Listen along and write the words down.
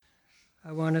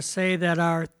I want to say that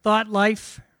our thought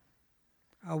life,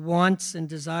 our wants and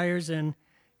desires, and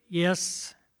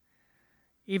yes,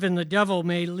 even the devil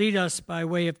may lead us by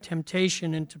way of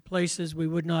temptation into places we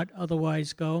would not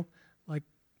otherwise go, like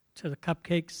to the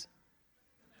cupcakes.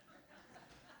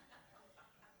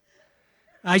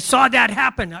 I saw that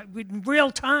happen in real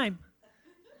time.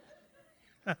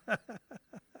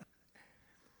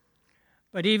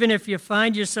 But even if you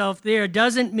find yourself there, it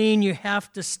doesn't mean you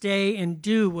have to stay and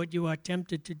do what you are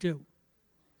tempted to do.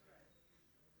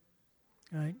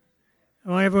 Right? I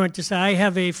want everyone to say, I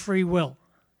have a free will.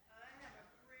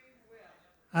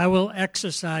 I will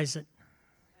exercise it.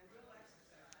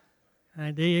 All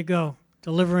right, there you go.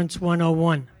 Deliverance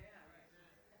 101.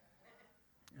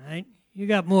 All right? You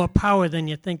got more power than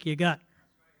you think you got.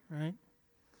 Right?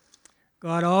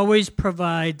 God always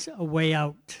provides a way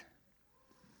out.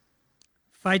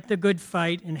 Fight the good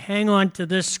fight and hang on to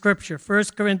this scripture,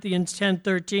 1 Corinthians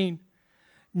 10:13.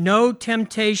 No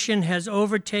temptation has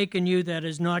overtaken you that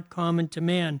is not common to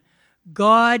man.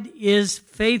 God is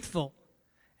faithful,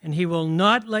 and he will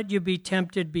not let you be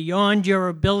tempted beyond your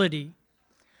ability.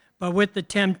 But with the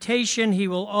temptation, he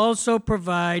will also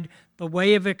provide the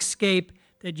way of escape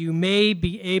that you may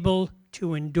be able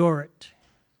to endure it.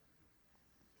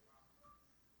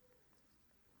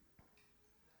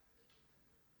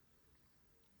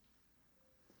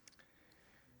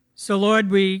 So, Lord,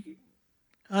 we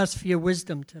ask for your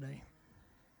wisdom today,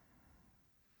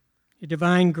 your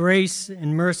divine grace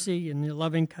and mercy and your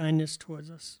loving kindness towards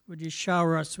us. Would you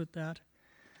shower us with that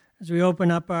as we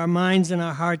open up our minds and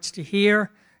our hearts to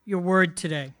hear your word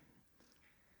today.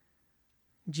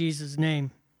 In Jesus'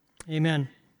 name, amen.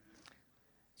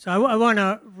 So I want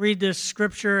to read this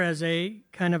scripture as a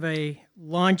kind of a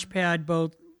launch pad,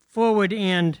 both forward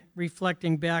and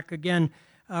reflecting back again.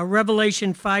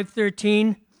 Revelation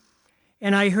 5:13.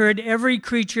 And I heard every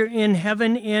creature in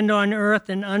heaven and on earth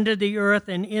and under the earth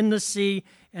and in the sea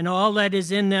and all that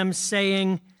is in them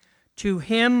saying, to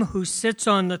him who sits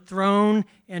on the throne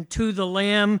and to the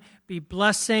Lamb be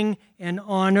blessing and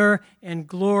honor and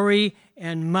glory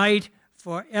and might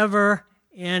forever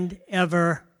and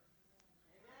ever.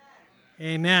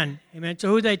 Amen. Amen. So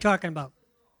who are they talking about?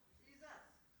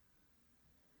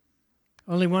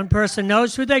 Only one person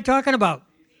knows who they're talking about.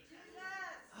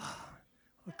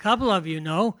 A couple of you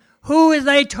know. Who are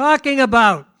they talking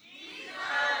about? Jesus.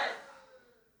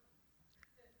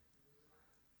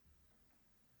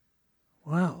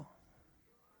 Wow.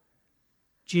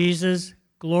 Jesus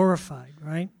glorified,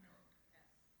 right?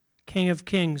 King of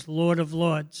kings, Lord of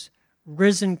lords,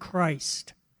 risen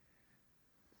Christ.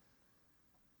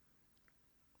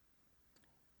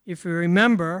 If you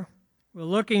remember, we're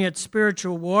looking at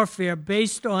spiritual warfare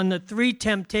based on the three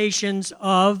temptations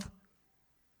of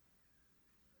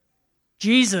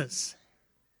Jesus.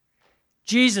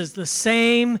 Jesus, the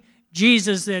same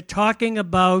Jesus they're talking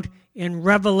about in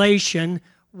Revelation,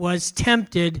 was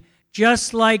tempted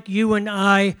just like you and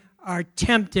I are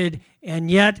tempted, and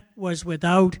yet was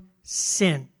without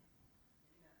sin.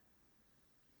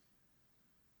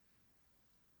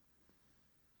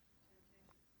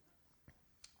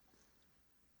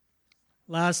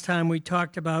 Last time we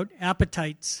talked about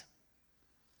appetites.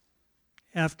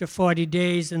 After 40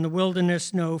 days in the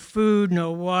wilderness, no food,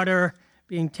 no water,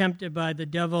 being tempted by the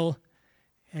devil,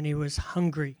 and he was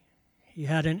hungry. He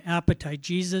had an appetite.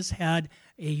 Jesus had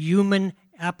a human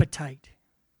appetite.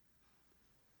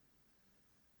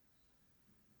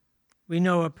 We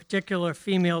know a particular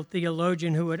female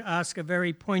theologian who would ask a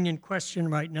very poignant question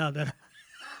right now that,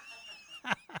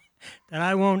 that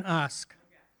I won't ask.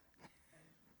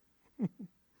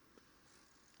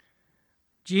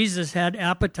 Jesus had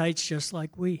appetites just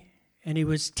like we, and he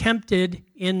was tempted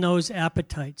in those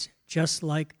appetites just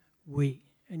like we,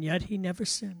 and yet he never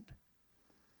sinned.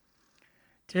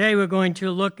 Today we're going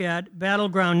to look at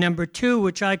battleground number 2,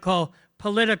 which I call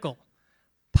political,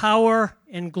 power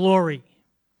and glory.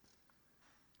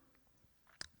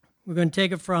 We're going to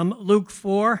take it from Luke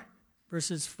 4,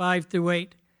 verses 5 through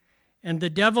 8. And the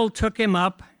devil took him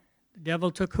up. The devil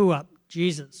took who up?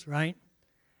 Jesus, right?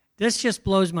 This just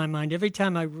blows my mind. Every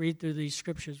time I read through these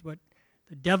scriptures, what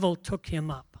the devil took him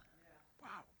up. Wow.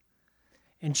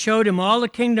 And showed him all the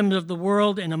kingdoms of the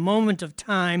world in a moment of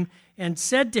time, and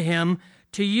said to him,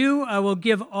 to you I will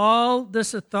give all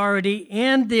this authority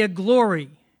and their glory,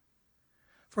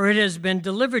 for it has been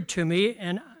delivered to me,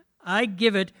 and I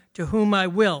give it to whom I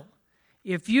will.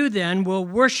 If you then will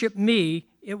worship me,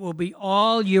 it will be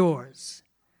all yours.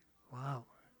 Wow.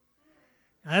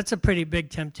 Now, that's a pretty big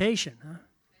temptation, huh?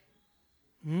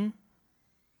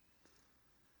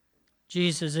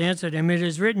 Jesus answered him, it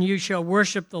is written, you shall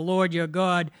worship the Lord your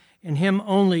God, and him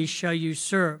only shall you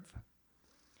serve.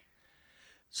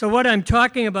 So what I'm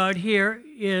talking about here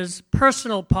is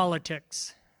personal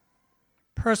politics.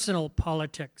 Personal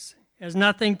politics. It has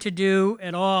nothing to do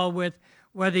at all with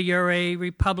whether you're a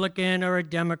Republican or a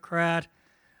Democrat.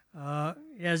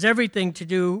 It has everything to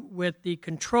do with the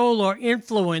control or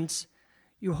influence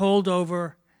you hold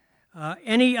over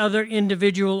any other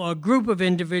individual or group of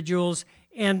individuals,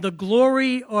 and the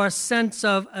glory or sense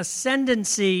of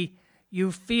ascendancy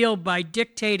you feel by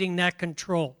dictating that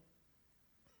control.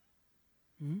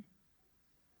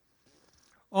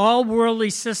 All worldly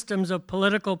systems of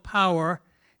political power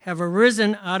have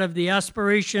arisen out of the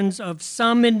aspirations of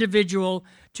some individual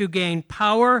to gain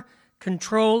power,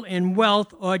 control, and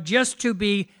wealth, or just to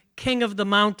be king of the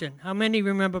mountain. How many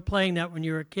remember playing that when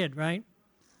you were a kid, right?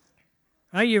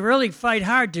 You really fight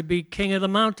hard to be king of the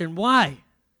mountain. Why?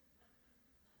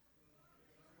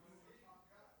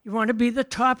 You want to be the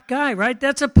top guy, right?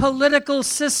 That's a political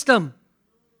system.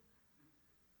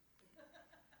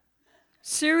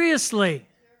 Seriously.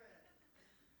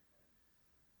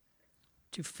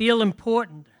 To feel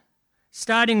important.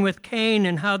 Starting with Cain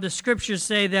and how the scriptures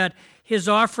say that his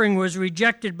offering was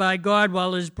rejected by God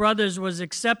while his brother's was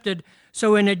accepted.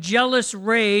 So in a jealous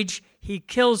rage, he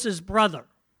kills his brother.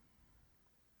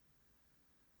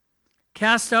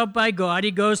 Cast out by God,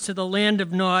 he goes to the land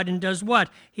of Nod and does what?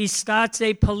 He starts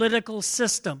a political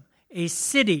system, a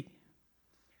city,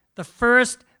 the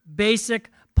first basic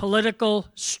political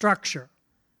structure.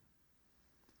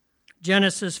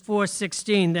 Genesis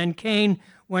 4:16, then Cain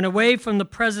went away from the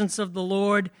presence of the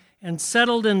Lord and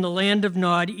settled in the land of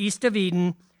Nod, east of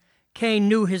Eden. Cain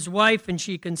knew his wife, and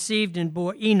she conceived and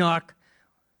bore Enoch.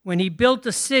 When he built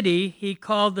a city, he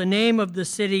called the name of the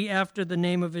city after the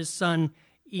name of his son,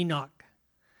 Enoch.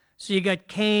 So you got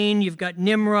Cain, you've got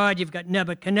Nimrod, you've got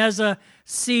Nebuchadnezzar,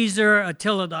 Caesar,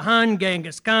 Attila the Hun,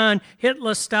 Genghis Khan,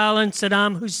 Hitler, Stalin,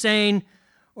 Saddam Hussein,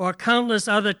 or countless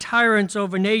other tyrants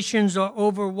over nations or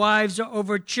over wives or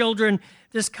over children.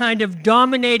 This kind of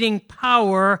dominating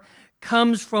power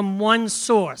comes from one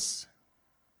source.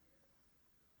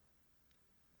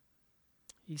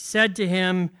 He said to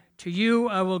him, to you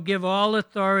I will give all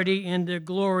authority and the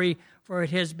glory, for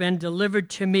it has been delivered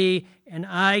to me, and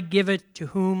I give it to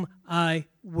whom I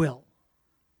will.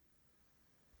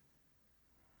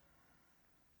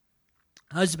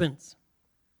 Husbands,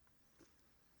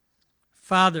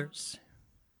 fathers,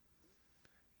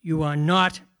 you are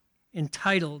not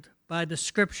entitled by the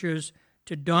scriptures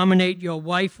to dominate your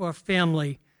wife or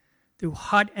family through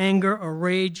hot anger or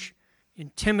rage,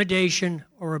 intimidation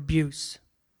or abuse.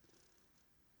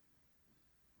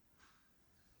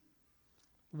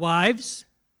 Wives,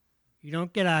 you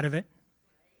don't get out of it.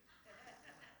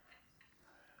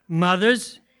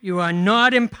 Mothers, you are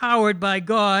not empowered by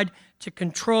God to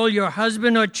control your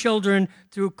husband or children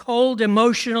through cold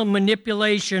emotional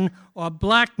manipulation or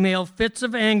blackmail, fits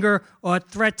of anger, or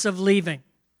threats of leaving.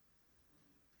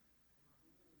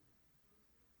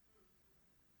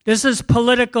 This is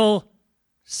political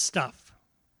stuff.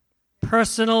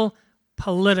 Personal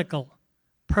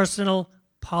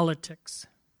politics.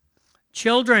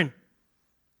 Children.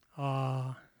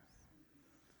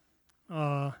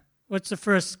 What's the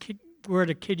first word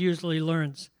a kid usually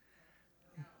learns?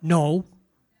 No,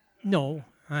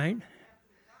 right?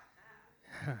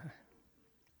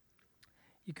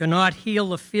 You cannot heal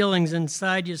the feelings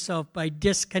inside yourself by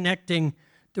disconnecting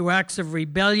through acts of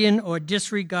rebellion or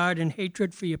disregard and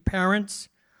hatred for your parents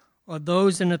or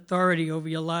those in authority over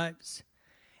your lives.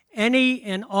 Any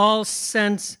and all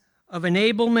sense of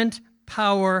enablement,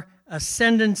 power,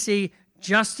 ascendancy,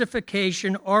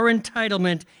 justification, or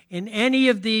entitlement in any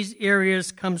of these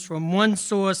areas comes from one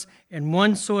source and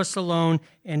one source alone,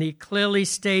 and he clearly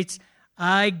states,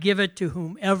 I give it to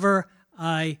whomever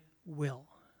I will.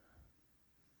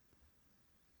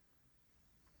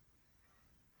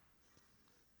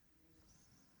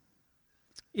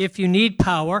 If you need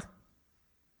power,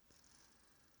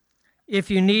 if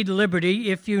you need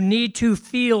liberty, if you need to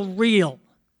feel real,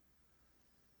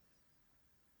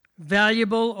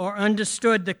 valuable, or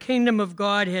understood, the kingdom of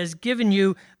God has given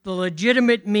you the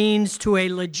legitimate means to a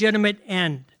legitimate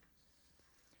end.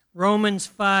 Romans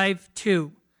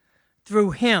 5:2.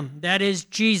 Through him, that is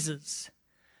Jesus,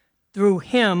 through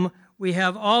him we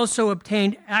have also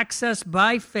obtained access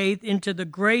by faith into the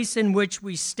grace in which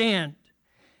we stand,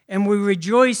 and we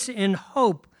rejoice in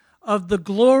hope of the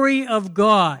glory of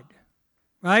God.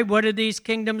 Right? What did these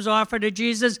kingdoms offer to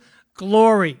Jesus?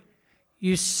 Glory.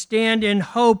 You stand in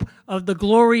hope of the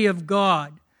glory of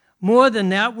God. More than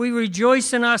that, we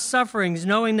rejoice in our sufferings,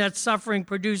 knowing that suffering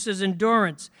produces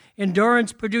endurance.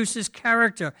 Endurance produces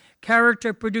character.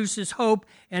 Character produces hope,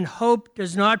 and hope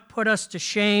does not put us to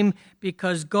shame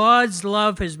because God's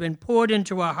love has been poured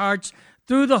into our hearts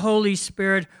through the Holy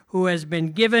Spirit who has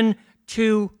been given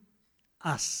to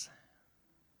us.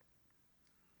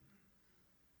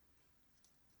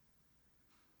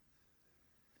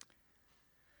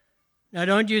 Now,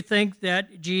 don't you think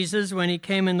that Jesus, when he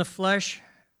came in the flesh,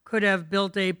 could have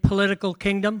built a political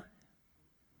kingdom?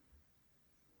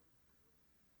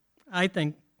 I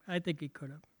think he could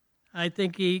have. I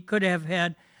think he could have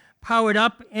had powered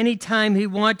up any time he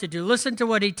wanted to. Listen to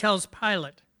what he tells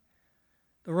Pilate,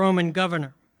 the Roman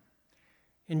governor.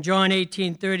 In John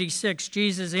 18:36,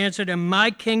 Jesus answered him, "My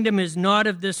kingdom is not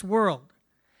of this world.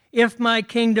 If my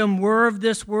kingdom were of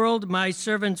this world, my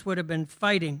servants would have been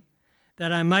fighting,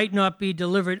 that I might not be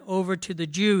delivered over to the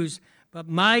Jews. But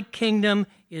my kingdom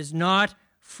is not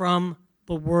from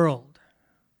the world."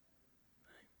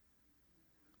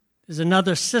 There's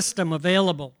another system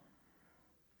available.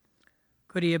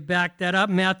 Could he have backed that up?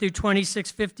 Matthew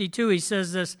 26:52, he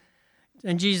says this,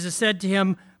 and Jesus said to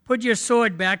him, "Put your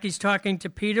sword back." He's talking to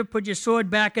Peter. "Put your sword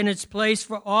back in its place,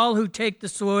 for all who take the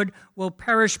sword will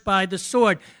perish by the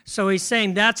sword." So he's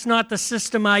saying, that's not the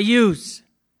system I use.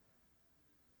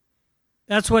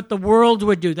 That's what the world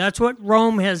would do. That's what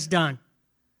Rome has done.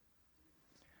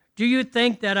 Do you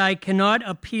think that I cannot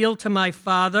appeal to my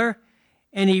Father,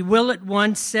 and he will at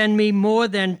once send me more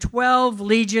than 12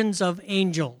 legions of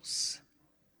angels?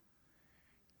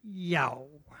 Yow.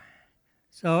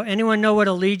 So anyone know what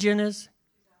a legion is?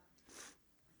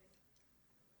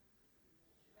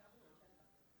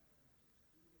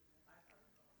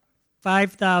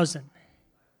 $5,000.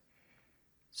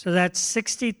 So that's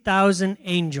 60,000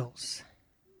 angels.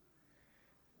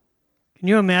 Can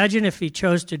you imagine if he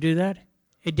chose to do that?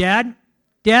 Hey, Dad?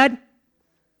 Dad?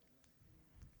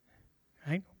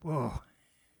 Right? Whoa.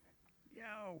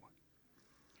 Yo.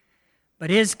 But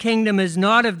his kingdom is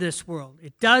not of this world.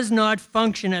 It does not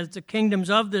function as the kingdoms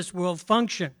of this world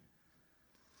function.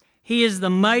 He is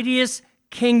the mightiest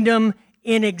kingdom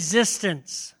in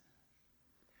existence,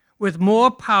 with more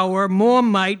power, more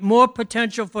might, more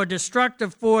potential for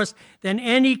destructive force than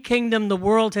any kingdom the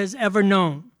world has ever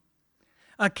known.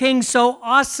 A king so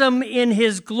awesome in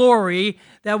his glory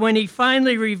that when he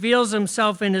finally reveals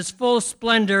himself in his full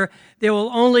splendor, there will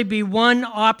only be one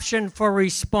option for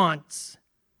response.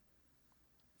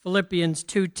 Philippians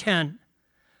 2:10.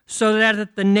 So that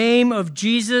at the name of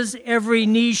Jesus, every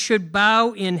knee should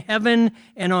bow in heaven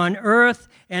and on earth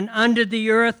and under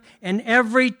the earth, and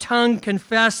every tongue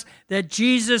confess that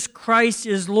Jesus Christ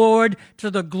is Lord, to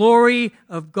the glory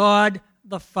of God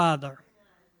the Father.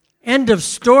 End of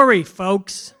story,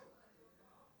 folks.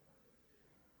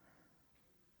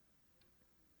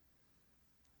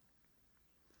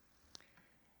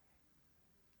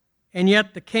 And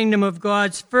yet the kingdom of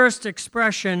God's first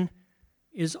expression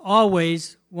is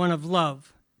always one of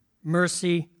love,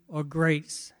 mercy, or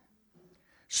grace.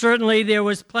 Certainly, there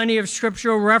was plenty of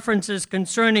scriptural references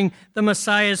concerning the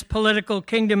Messiah's political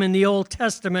kingdom in the Old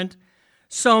Testament,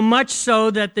 so much so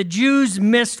that the Jews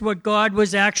missed what God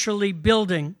was actually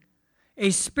building,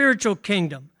 a spiritual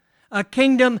kingdom, a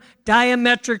kingdom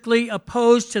diametrically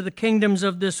opposed to the kingdoms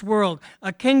of this world,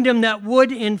 a kingdom that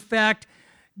would, in fact,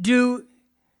 do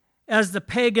as the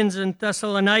pagans in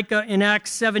Thessalonica in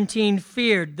Acts 17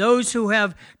 feared, those who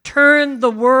have turned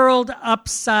the world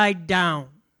upside down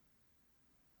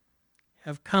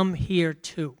have come here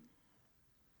too.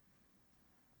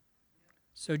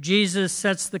 So Jesus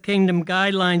sets the kingdom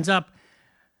guidelines up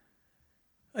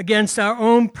against our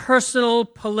own personal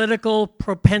political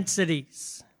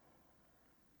propensities.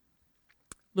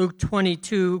 Luke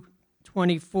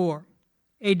 22:24.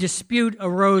 A dispute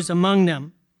arose among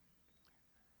them.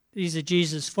 These are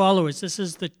Jesus' followers. This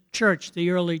is the church, the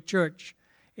early church.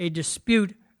 A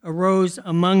dispute arose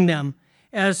among them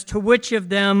as to which of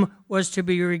them was to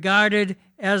be regarded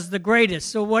as the greatest.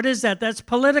 So what is that? That's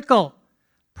political,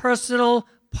 personal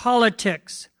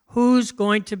politics. Who's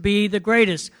going to be the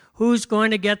greatest? Who's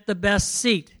going to get the best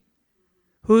seat?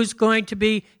 Who's going to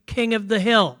be king of the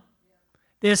hill?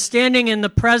 They're standing in the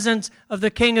presence of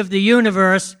the king of the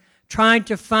universe, trying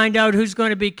to find out who's going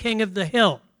to be king of the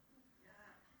hill.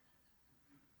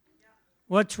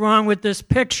 What's wrong with this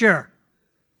picture?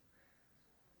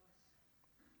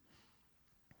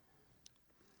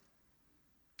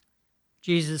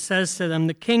 Jesus says to them,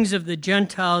 the kings of the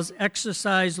Gentiles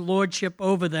exercise lordship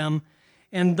over them,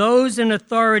 and those in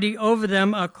authority over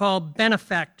them are called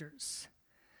benefactors.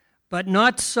 But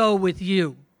not so with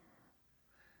you.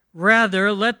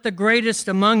 Rather, let the greatest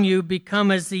among you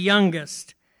become as the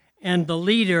youngest, and the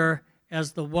leader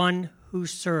as the one who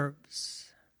serves.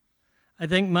 I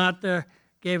think Martha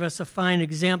gave us a fine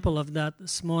example of that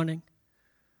this morning.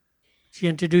 She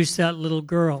introduced that little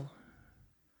girl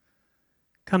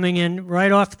coming in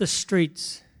right off the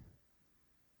streets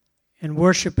and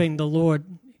worshiping the Lord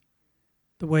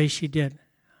the way she did.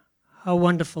 How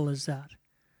wonderful is that?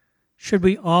 Should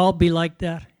we all be like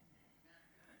that?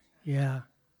 Yeah,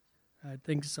 I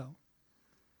think so.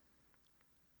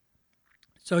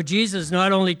 So Jesus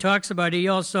not only talks about it, he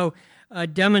also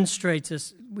demonstrates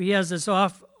this. He has this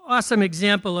awesome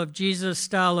example of Jesus'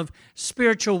 style of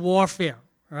spiritual warfare,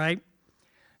 right?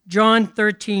 John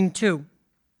 13:2.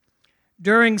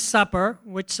 During supper,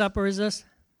 which supper is this?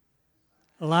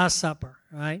 The Last Supper,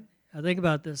 right? Now think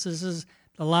about this. This is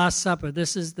the Last Supper.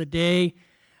 This is the day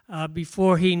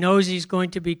before he knows he's going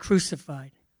to be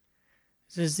crucified.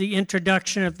 This is the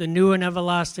introduction of the new and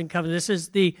everlasting covenant. This is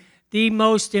the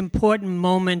most important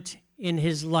moment in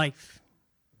his life.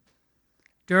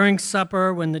 During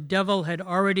supper, when the devil had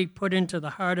already put into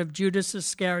the heart of Judas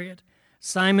Iscariot,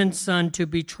 Simon's son, to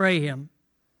betray him.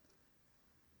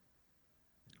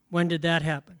 When did that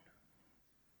happen?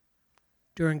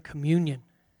 During communion.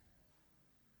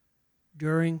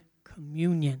 During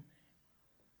communion.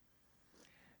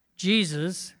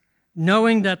 Jesus,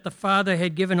 knowing that the Father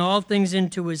had given all things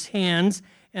into his hands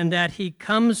and that he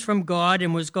comes from God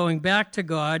and was going back to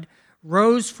God,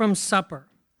 rose from supper.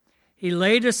 He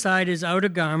laid aside his outer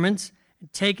garments,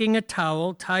 and taking a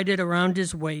towel, tied it around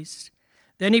his waist.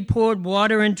 Then he poured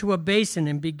water into a basin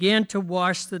and began to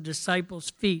wash the disciples'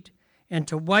 feet and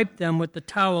to wipe them with the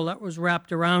towel that was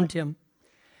wrapped around him.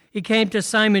 He came to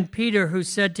Simon Peter, who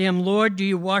said to him, "Lord, do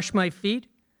you wash my feet?"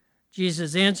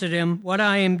 Jesus answered him, "What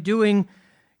I am doing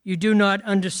you do not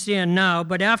understand now,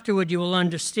 but afterward you will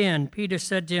understand." Peter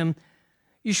said to him,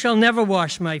 "You shall never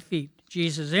wash my feet."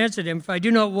 Jesus answered him, "If I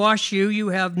do not wash you, you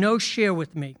have no share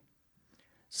with me."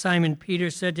 Simon Peter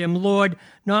said to him, "Lord,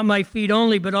 not my feet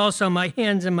only, but also my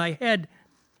hands and my head."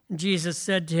 And Jesus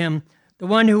said to him, "The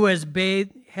one who has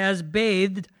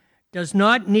bathed does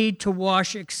not need to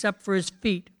wash except for his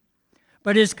feet,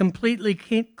 but is completely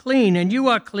clean, and you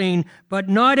are clean, but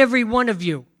not every one of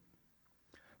you."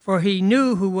 For he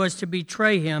knew who was to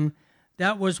betray him.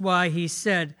 That was why he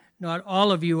said, "Not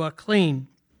all of you are clean."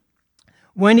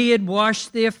 When he had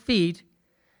washed their feet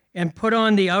and put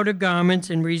on the outer garments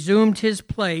and resumed his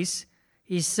place,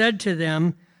 he said to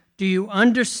them, "Do you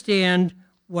understand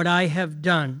what I have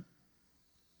done?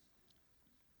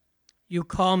 You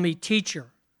call me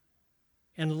teacher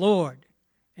and Lord,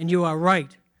 and you are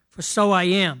right, for so I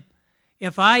am.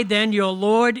 If I then, your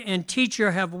Lord and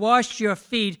teacher, have washed your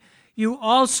feet, you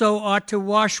also ought to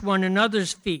wash one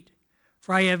another's feet.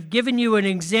 For I have given you an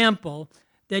example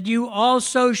that you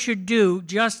also should do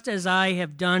just as I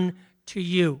have done to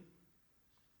you."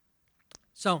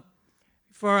 So,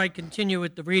 before I continue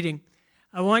with the reading,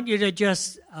 I want you to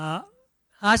just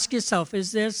ask yourself,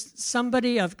 is there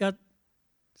somebody I've got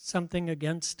something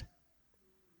against?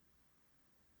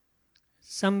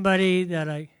 Somebody that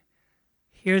I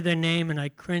hear their name and I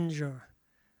cringe, or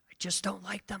I just don't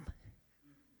like them?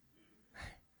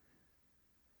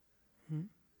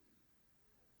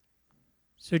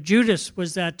 So Judas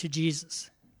was that to Jesus.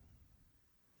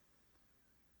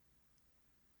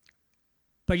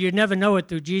 But you'd never know it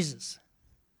through Jesus,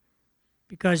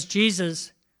 because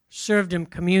Jesus served him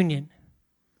communion,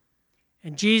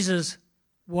 and Jesus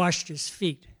washed his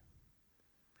feet.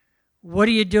 What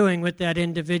are you doing with that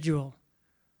individual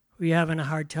who you're having a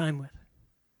hard time with?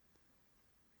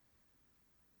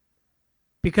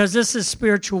 Because this is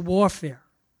spiritual warfare.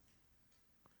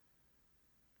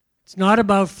 It's not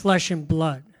about flesh and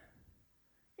blood.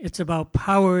 It's about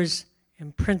powers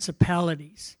and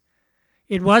principalities.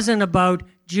 It wasn't about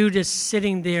Judas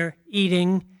sitting there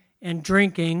eating and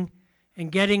drinking and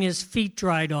getting his feet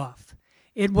dried off.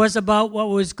 It was about what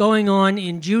was going on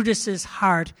in Judas's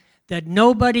heart that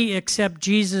nobody except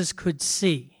Jesus could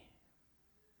see.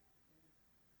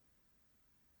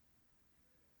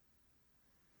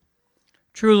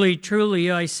 Truly,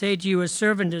 truly, I say to you, a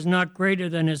servant is not greater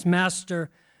than his master,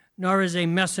 nor is a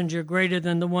messenger greater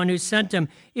than the one who sent him.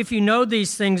 If you know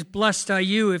these things, blessed are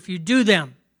you if you do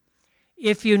them.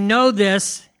 If you know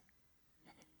this,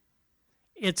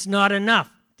 it's not enough.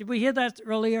 Did we hear that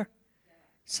earlier?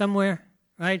 Somewhere,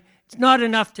 right? It's not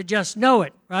enough to just know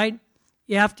it, right?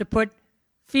 You have to put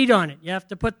feet on it. You have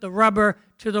to put the rubber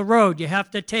to the road. You have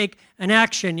to take an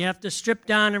action. You have to strip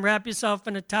down and wrap yourself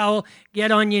in a towel, get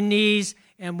on your knees,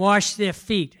 and wash their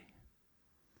feet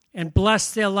and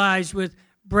bless their lives with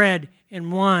bread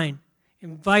and wine.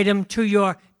 Invite them to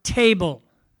your table.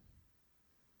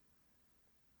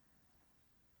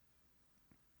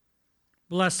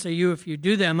 Blessed are you if you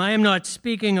do them. I am not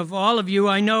speaking of all of you.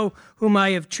 I know whom I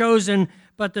have chosen,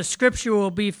 but the scripture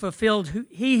will be fulfilled.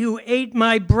 He who ate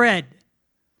my bread,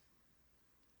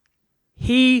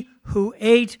 he who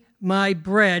ate my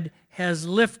bread has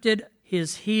lifted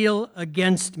his heel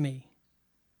against me.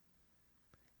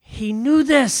 He knew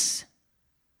this.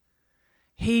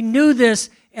 He knew this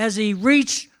as he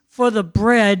reached for the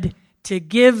bread to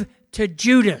give to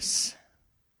Judas.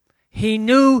 He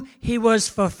knew he was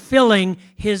fulfilling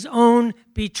his own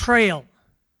betrayal.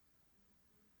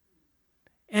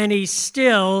 And he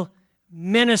still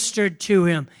ministered to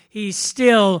him. He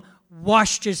still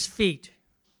washed his feet.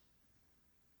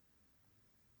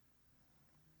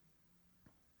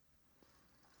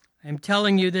 I'm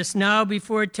telling you this now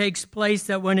before it takes place,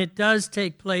 that when it does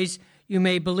take place, you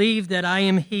may believe that I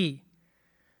am he.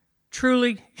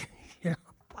 Truly,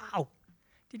 wow.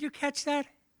 Did you catch that?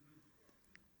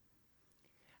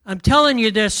 I'm telling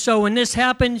you this so when this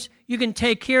happens, you can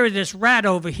take care of this rat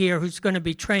over here who's going to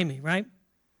betray me, right?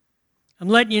 I'm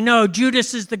letting you know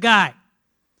Judas is the guy.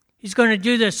 He's going to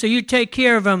do this. So you take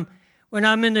care of him when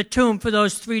I'm in the tomb for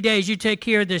those 3 days. You take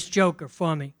care of this joker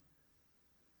for me.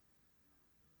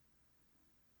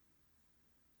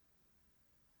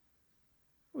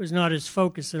 It was not his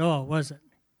focus at all, was it?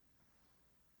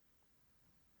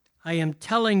 I am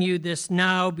telling you this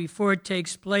now before it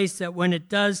takes place, that when it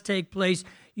does take place,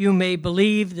 you may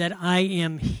believe that I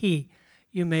am he.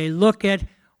 You may look at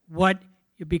what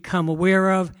you become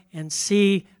aware of and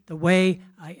see the way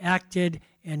I acted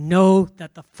and know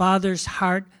that the Father's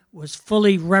heart was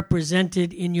fully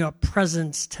represented in your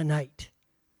presence tonight.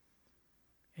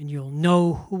 And you'll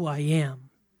know who I am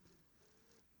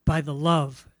by the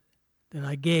love that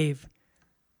I gave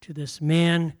to this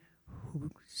man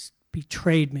who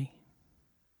betrayed me.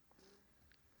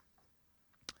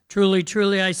 Truly,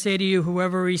 truly, I say to you,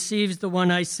 whoever receives the one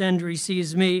I send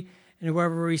receives me, and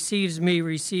whoever receives me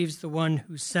receives the one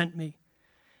who sent me.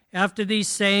 After these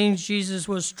sayings, Jesus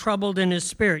was troubled in his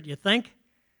spirit, you think?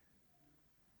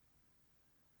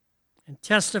 And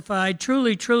testified,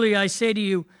 truly, truly, I say to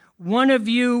you, one of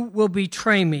you will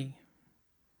betray me.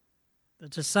 The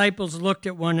disciples looked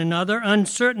at one another,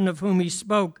 uncertain of whom he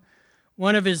spoke.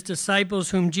 One of his disciples,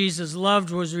 whom Jesus loved,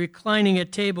 was reclining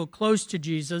at table close to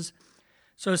Jesus.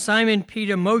 So Simon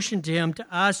Peter motioned to him to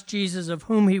ask Jesus of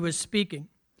whom he was speaking.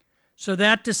 So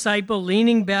that disciple,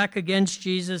 leaning back against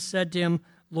Jesus, said to him,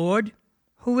 Lord,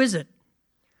 who is it?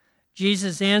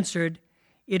 Jesus answered,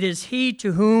 It is he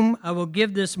to whom I will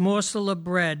give this morsel of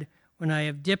bread when I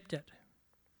have dipped it.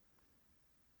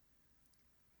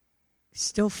 He's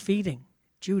still feeding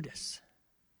Judas.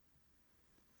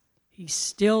 He's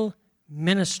still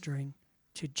ministering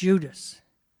to Judas.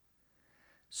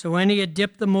 So when he had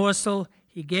dipped the morsel,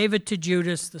 he gave it to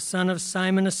Judas, the son of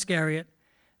Simon Iscariot.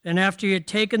 Then after he had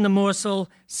taken the morsel,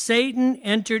 Satan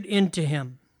entered into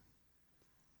him.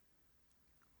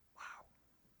 Wow.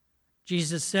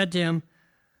 Jesus said to him,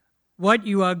 What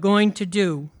you are going to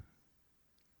do,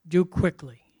 do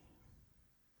quickly.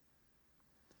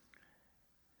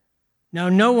 Now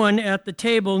no one at the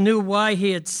table knew why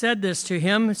he had said this to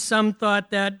him. Some thought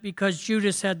that because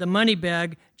Judas had the money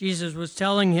bag, Jesus was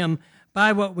telling him,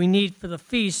 buy what we need for the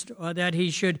feast, or that he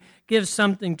should give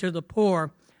something to the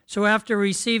poor. So after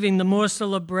receiving the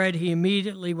morsel of bread, he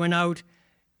immediately went out,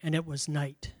 and it was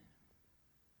night.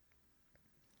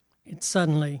 It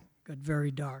suddenly got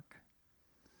very dark.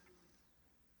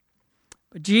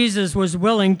 But Jesus was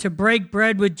willing to break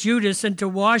bread with Judas and to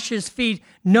wash his feet,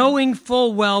 knowing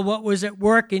full well what was at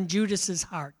work in Judas's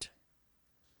heart.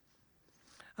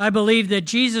 I believe that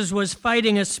Jesus was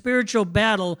fighting a spiritual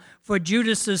battle for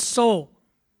Judas's soul,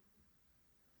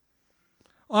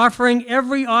 offering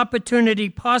every opportunity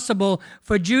possible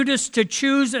for Judas to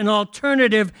choose an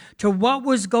alternative to what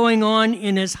was going on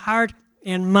in his heart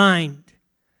and mind.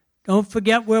 Don't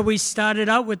forget where we started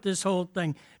out with this whole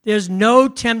thing. There's no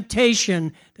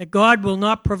temptation that God will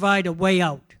not provide a way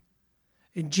out.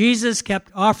 And Jesus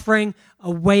kept offering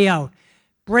a way out.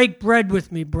 Break bread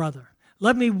with me, brother.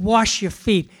 Let me wash your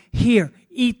feet. Here,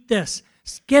 eat this.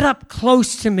 Get up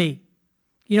close to me.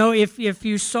 You know, if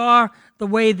you saw the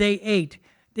way they ate,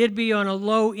 they'd be on a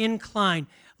low incline,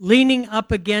 leaning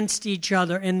up against each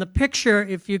other. And the picture,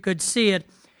 if you could see it,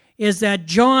 is that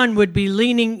John would be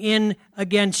leaning in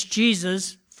against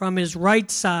Jesus from his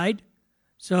right side.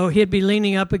 So he'd be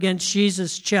leaning up against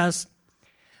Jesus' chest.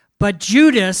 But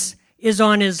Judas is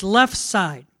on his left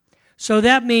side. So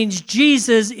that means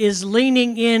Jesus is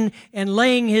leaning in and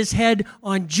laying his head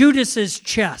on Judas's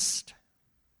chest.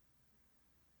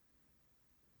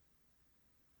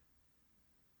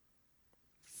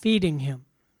 feeding him,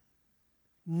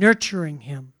 nurturing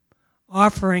him,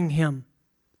 offering him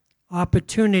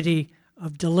opportunity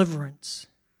of deliverance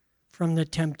from the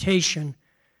temptation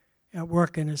at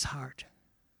work in his heart.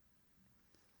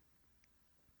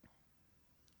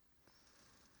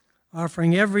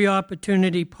 Offering every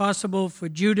opportunity possible for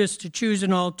Judas to choose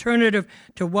an alternative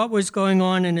to what was going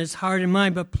on in his heart and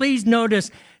mind. But please notice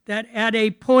that at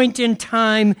a point in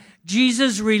time,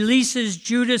 Jesus releases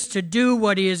Judas to do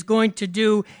what he is going to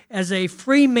do as a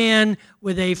free man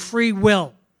with a free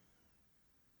will.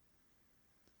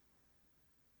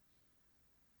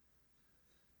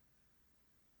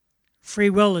 Free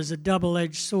will is a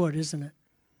double-edged sword, isn't it?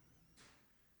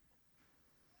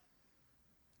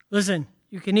 Listen,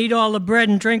 you can eat all the bread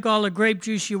and drink all the grape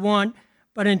juice you want,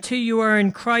 but until you are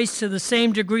in Christ to the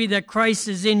same degree that Christ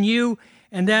is in you,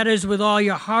 and that is with all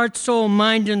your heart, soul,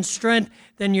 mind, and strength,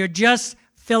 then you're just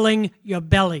filling your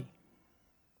belly.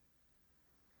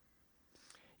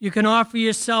 You can offer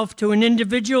yourself to an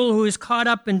individual who is caught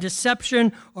up in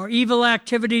deception or evil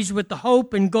activities with the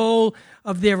hope and goal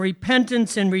of their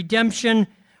repentance and redemption,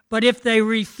 but if they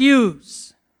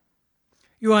refuse,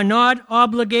 you are not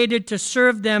obligated to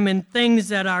serve them in things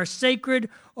that are sacred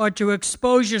or to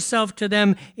expose yourself to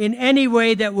them in any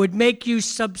way that would make you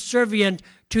subservient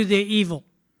to their evil.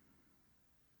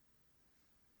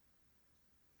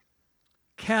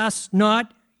 Cast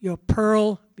not your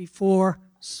pearl before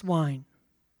swine.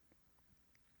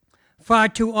 Far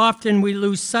too often we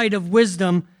lose sight of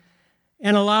wisdom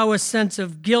and allow a sense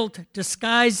of guilt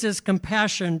disguised as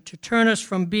compassion to turn us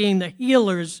from being the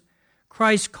healers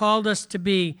Christ called us to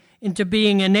be into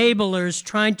being enablers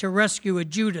trying to rescue a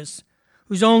Judas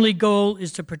whose only goal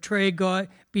is to betray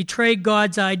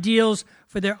God's ideals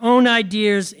for their own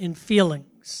ideas and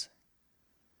feelings.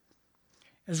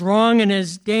 As wrong and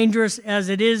as dangerous as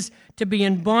it is to be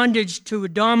in bondage to a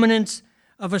dominance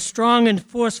of a strong and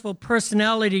forceful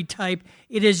personality type,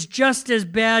 it is just as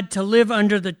bad to live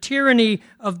under the tyranny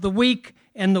of the weak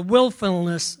and the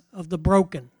willfulness of the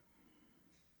broken.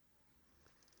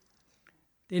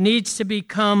 Their needs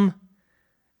become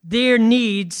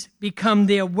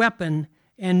their weapon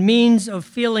and means of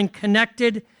feeling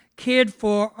connected, cared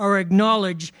for, or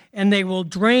acknowledged, and they will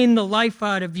drain the life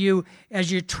out of you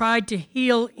as you try to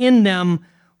heal in them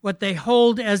what they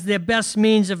hold as their best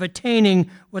means of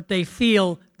attaining what they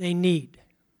feel they need.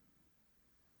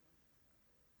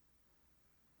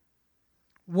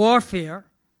 Warfare,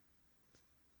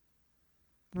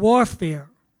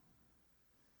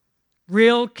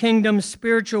 real kingdom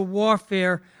spiritual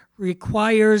warfare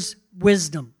requires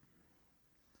wisdom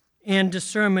and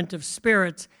discernment of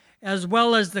spirits, as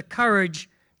well as the courage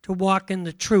to walk in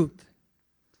the truth.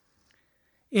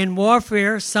 In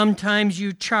warfare, sometimes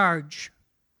you charge,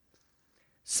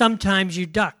 sometimes you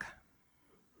duck,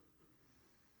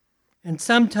 and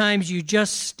sometimes you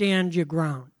just stand your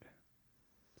ground.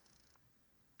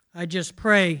 I just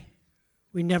pray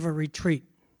we never retreat.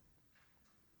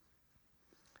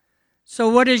 So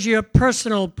what is your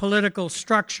personal political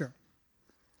structure?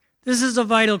 This is a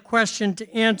vital question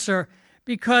to answer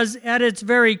because at its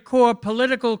very core,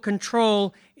 political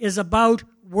control is about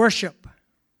worship.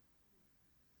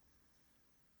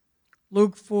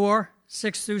 Luke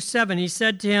 4:6-7, he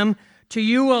said to him, "To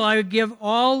you will I give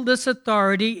all this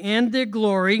authority and their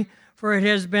glory, for it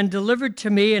has been delivered to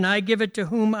me, and I give it to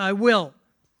whom I will.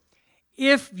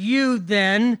 If you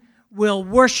then will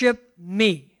worship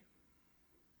me."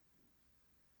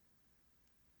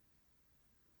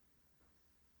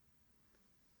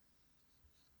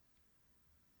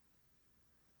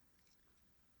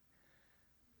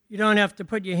 You don't have to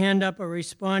put your hand up or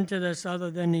respond to this other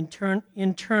than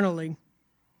internally.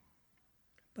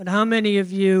 But how many of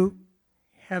you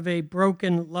have a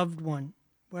broken loved one,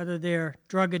 whether they're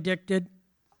drug addicted,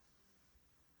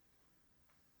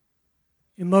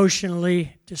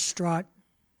 emotionally distraught,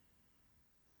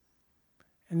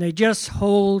 and they just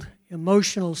hold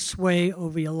emotional sway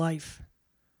over your life?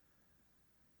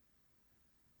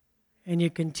 And you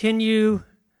continue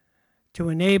to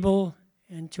enable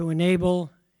and to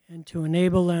enable and to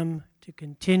enable them to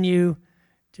continue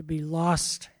to be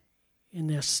lost in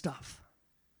their stuff.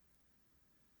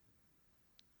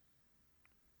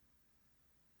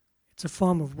 It's a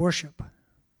form of worship.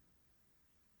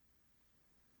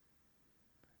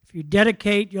 If you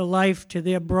dedicate your life to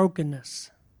their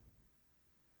brokenness,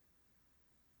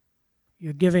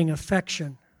 you're giving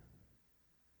affection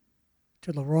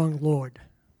to the wrong Lord.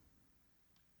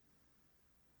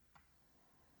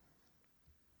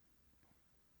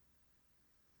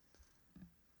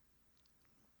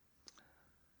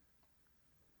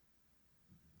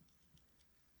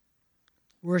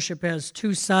 Worship has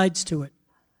two sides to it.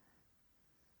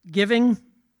 giving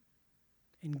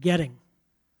and getting.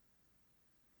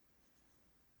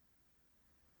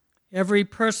 Every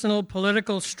personal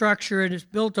political structure is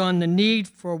built on the need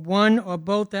for one or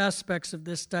both aspects of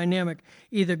this dynamic,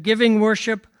 either giving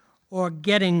worship or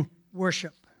getting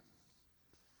worship.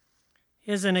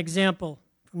 Here's an example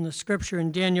from the scripture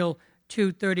in Daniel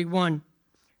 2:31.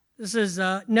 This is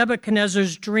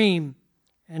Nebuchadnezzar's dream,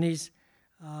 and he's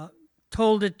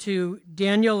told it to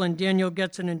Daniel, and Daniel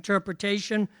gets an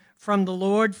interpretation from the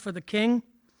Lord for the king.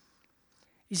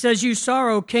 He says, "You saw,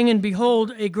 O king, and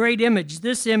behold, a great image.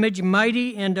 This image,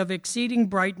 mighty and of exceeding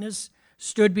brightness,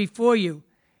 stood before you,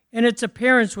 and its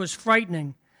appearance was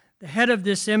frightening. The head of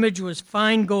this image was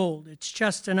fine gold, its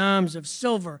chest and arms of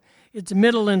silver, its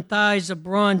middle and thighs of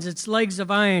bronze, its legs of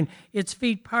iron, its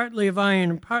feet partly of iron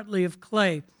and partly of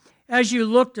clay. As you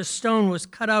looked, a stone was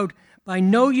cut out by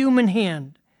no human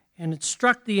hand, and it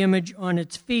struck the image on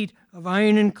its feet of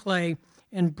iron and clay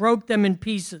and broke them in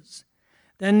pieces.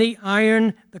 Then the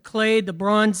iron, the clay, the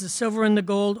bronze, the silver, and the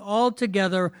gold all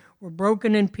together were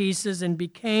broken in pieces and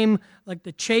became like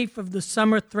the chaff of the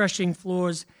summer threshing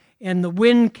floors, and the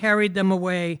wind carried them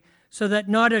away, so that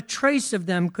not a trace of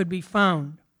them could be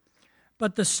found.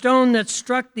 But the stone that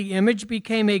struck the image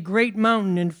became a great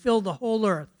mountain and filled the whole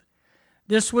earth.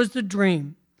 This was the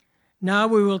dream. Now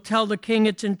we will tell the king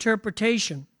its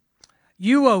interpretation.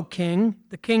 You, O king,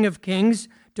 the King of kings,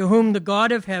 to whom the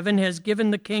God of heaven has given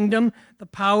the kingdom, the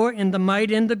power, and the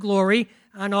might, and the glory,"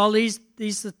 and all these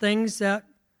are things that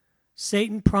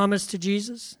Satan promised to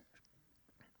Jesus,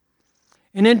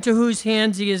 "and into whose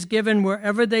hands he has given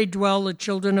wherever they dwell the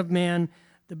children of man,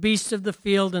 the beasts of the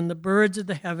field, and the birds of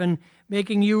the heaven,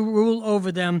 making you rule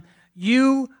over them.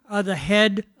 You are the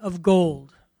head of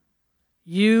gold."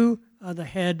 You are the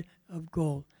head of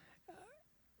gold.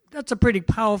 That's a pretty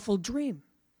powerful dream.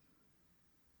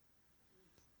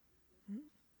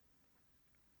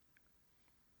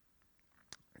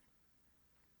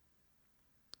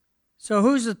 So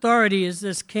whose authority is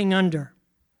this king under,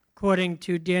 according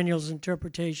to Daniel's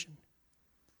interpretation?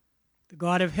 The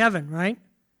God of heaven, right?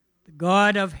 The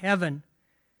God of heaven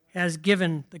has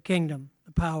given the kingdom,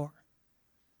 the power.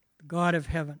 The God of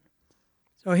heaven.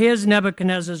 So here's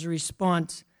Nebuchadnezzar's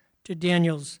response to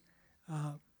Daniel's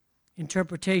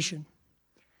interpretation.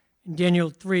 In Daniel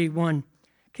 3:1,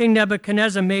 King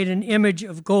Nebuchadnezzar made an image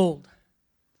of gold.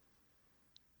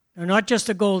 Now, not just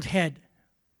a gold head.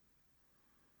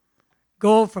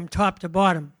 Gold from top to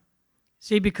bottom.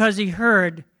 See, because he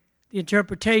heard the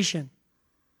interpretation.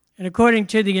 And according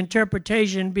to the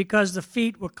interpretation, because the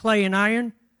feet were clay and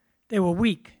iron, they were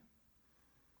weak.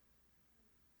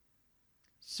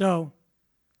 So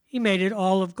he made it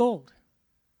all of gold,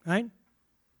 right?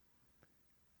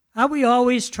 Are we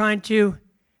always trying to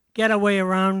get our way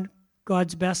around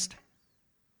God's best?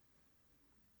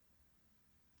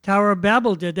 Tower of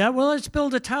Babel did that. Well, let's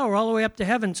build a tower all the way up to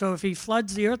heaven, so if he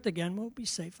floods the earth again, we'll be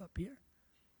safe up here.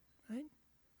 Right?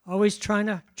 Always trying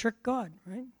to trick God,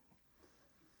 right?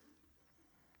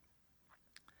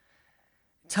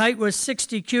 Its height was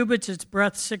 60 cubits, its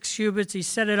breadth 6 cubits. He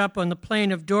set it up on the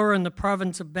plain of Dura in the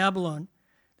province of Babylon.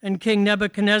 Then King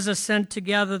Nebuchadnezzar sent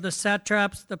together the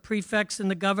satraps, the prefects,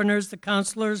 and the governors, the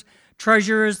counselors,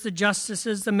 treasurers, the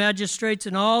justices, the magistrates,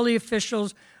 and all the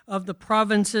officials of the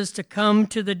provinces to come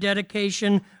to the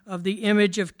dedication of the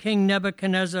image of King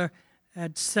Nebuchadnezzar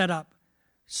had set up.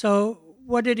 So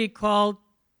what did he call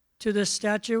to this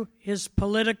statue? His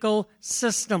political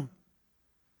system.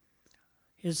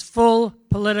 His full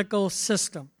political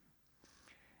system.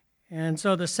 And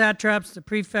so the satraps, the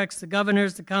prefects, the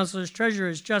governors, the counselors,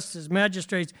 treasurers, justices,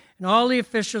 magistrates, and all the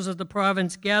officials of the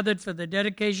province gathered for the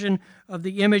dedication of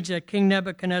the image that King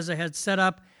Nebuchadnezzar had set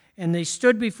up. And they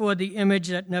stood before the image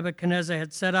that Nebuchadnezzar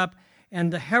had set up,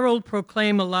 and the herald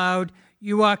proclaimed aloud,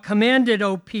 "You are commanded,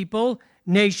 O people,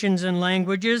 nations, and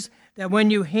languages, that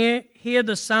when you hear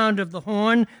the sound of the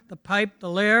horn, the pipe, the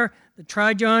lyre, the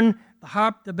trigon, the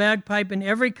harp, the bagpipe, and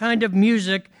every kind of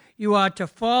music, you are to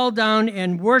fall down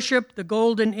and worship the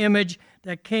golden image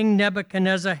that King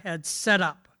Nebuchadnezzar had set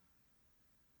up."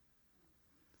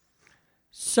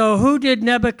 So who did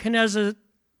Nebuchadnezzar's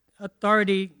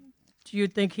authority do you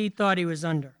think he thought he was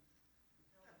under?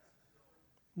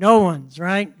 No one's,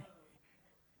 right?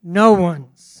 No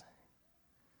one's.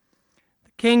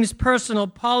 The king's personal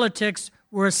politics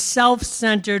were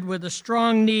self-centered with a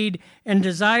strong need and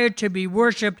desire to be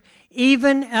worshipped,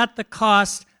 even at the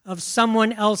cost of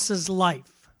someone else's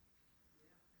life.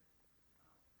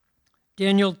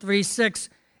 Daniel 3:6,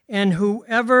 "And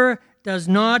whoever does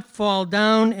not fall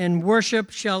down and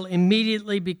worship shall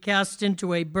immediately be cast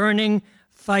into a burning,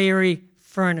 fiery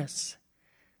furnace."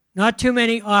 Not too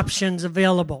many options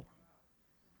available.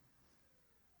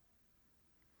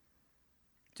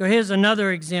 So here's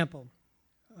another example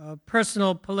of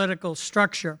personal political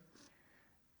structure.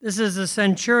 This is a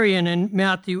centurion in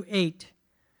Matthew 8.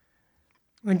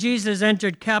 When Jesus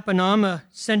entered Capernaum, a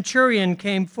centurion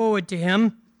came forward to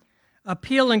him,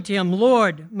 appealing to him,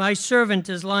 "Lord, my servant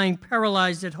is lying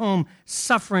paralyzed at home,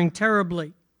 suffering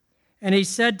terribly." And he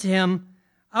said to him,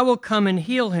 "I will come and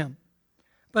heal him."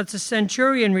 But the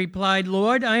centurion replied,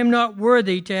 "Lord, I am not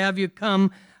worthy to have you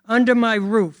come under my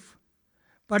roof,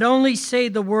 but only say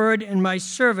the word and my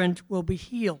servant will be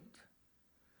healed.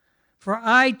 For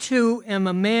I too am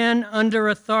a man under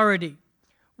authority,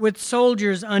 with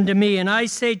soldiers under me, and I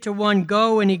say to one,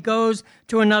 'Go,' and he goes,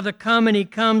 to another, 'Come,' and he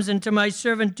comes, and to my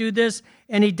servant, 'Do this,'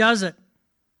 and he does it."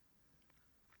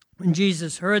 When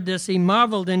Jesus heard this, he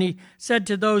marveled, and he said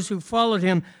to those who followed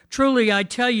him, "Truly I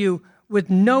tell you, with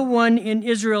no one in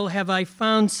Israel have I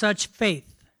found such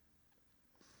faith.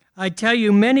 I tell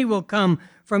you, many will come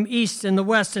from east and the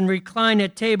west and recline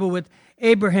at table with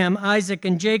Abraham, Isaac,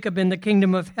 and Jacob in the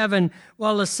kingdom of heaven,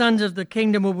 while the sons of the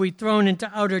kingdom will be thrown into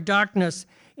outer darkness.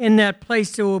 In that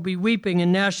place there will be weeping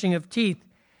and gnashing of teeth."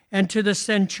 And to the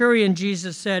centurion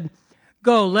Jesus said,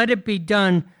 "Go, let it be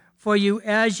done for you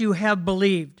as you have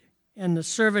believed." And the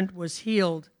servant was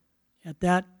healed at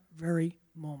that very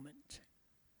moment.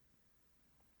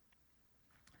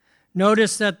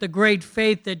 Notice that the great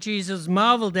faith that Jesus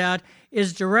marveled at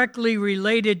is directly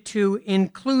related to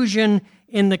inclusion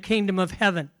in the kingdom of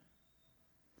heaven.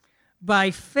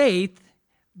 By faith,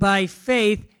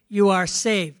 you are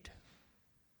saved.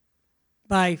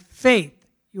 By faith,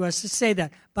 you are to say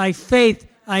that. By faith,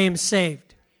 I am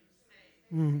saved.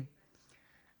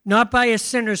 Not by a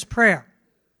sinner's prayer.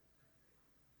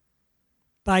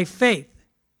 By faith,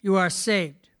 you are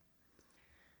saved.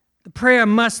 The prayer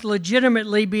must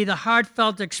legitimately be the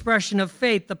heartfelt expression of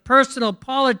faith. The personal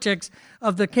politics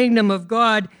of the kingdom of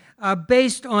God are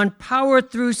based on power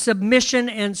through submission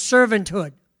and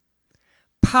servanthood.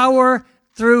 Power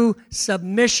through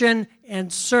submission and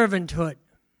servanthood.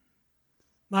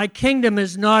 My kingdom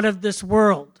is not of this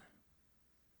world.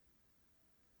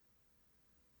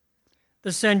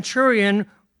 The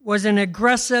centurion was an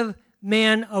aggressive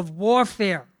man of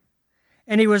warfare,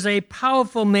 and he was a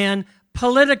powerful man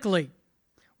politically,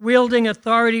 wielding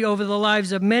authority over the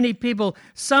lives of many people,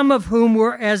 some of whom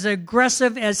were as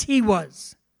aggressive as he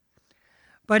was.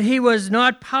 But he was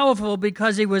not powerful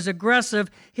because he was aggressive.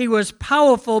 He was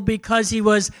powerful because he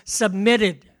was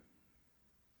submitted.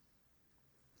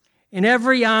 In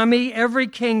every army, every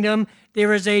kingdom,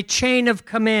 there is a chain of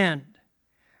command.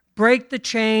 Break the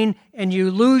chain and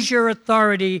you lose your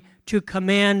authority to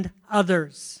command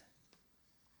others.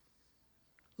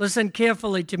 Listen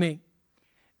carefully to me.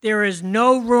 There is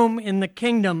no room in the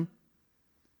kingdom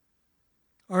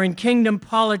or in kingdom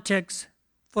politics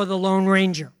for the Lone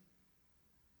Ranger.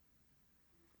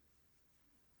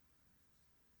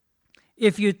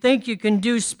 If you think you can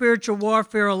do spiritual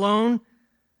warfare alone,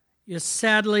 you're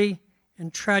sadly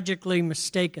and tragically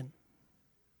mistaken.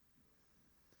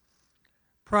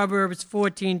 Proverbs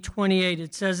 14:28,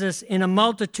 it says this, "In a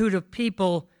multitude of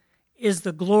people is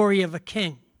the glory of a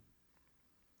king."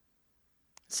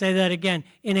 Say that again.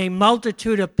 In a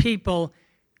multitude of people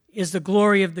is the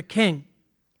glory of the king.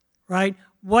 Right?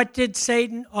 What did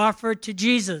Satan offer to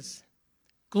Jesus?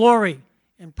 Glory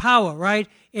and power, right?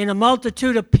 In a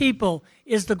multitude of people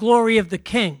is the glory of the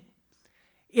king.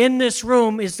 In this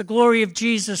room is the glory of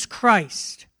Jesus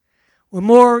Christ.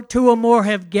 Where two or more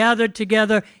have gathered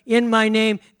together in my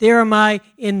name, there am I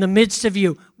in the midst of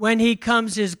you. When he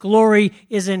comes, his glory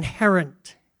is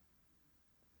inherent.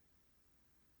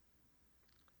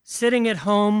 Sitting at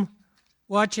home,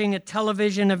 watching a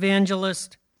television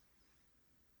evangelist,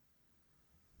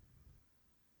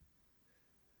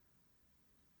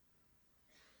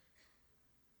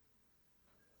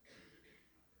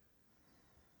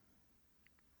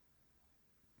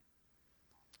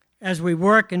 as we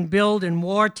work and build and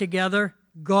war together,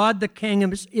 God the King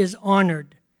is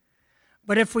honored.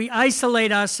 But if we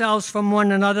isolate ourselves from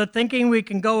one another, thinking we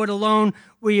can go it alone,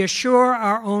 we assure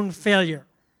our own failure.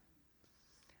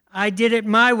 "I Did It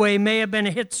My Way" may have been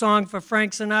a hit song for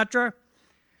Frank Sinatra,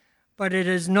 but it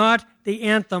is not the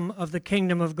anthem of the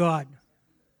kingdom of God.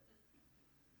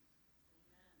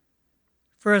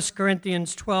 1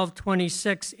 Corinthians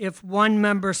 12:26, "If one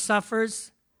member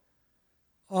suffers,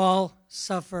 all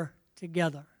suffer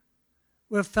together."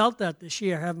 We've felt that this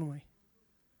year, haven't we?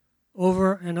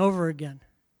 Over and over again.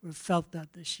 We've felt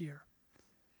that this year.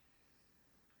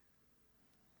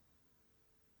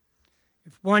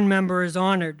 If one member is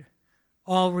honored,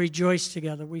 all rejoice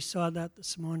together. We saw that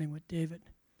this morning with David.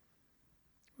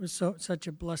 was such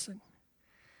a blessing.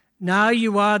 Now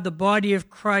you are the body of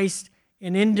Christ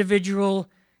and individually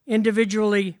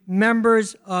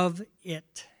members of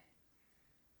it.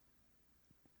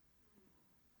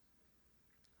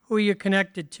 Who are you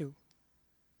connected to?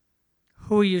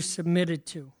 Who are you submitted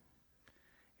to?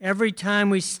 Every time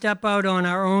we step out on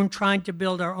our own, trying to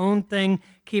build our own thing,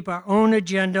 keep our own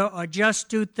agenda, or just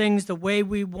do things the way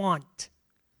we want,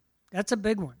 that's a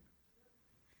big one.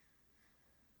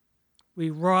 We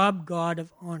rob God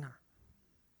of honor.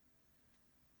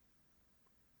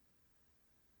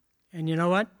 And you know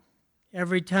what?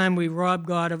 Every time we rob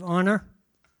God of honor,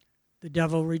 the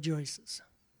devil rejoices.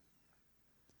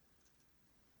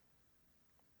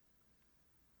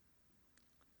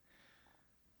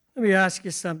 Let me ask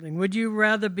you something. Would you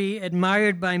rather be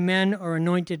admired by men or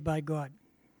anointed by God?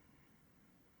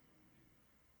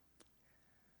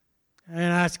 I'm going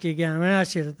to ask you again. I'm going to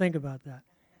ask you to think about that.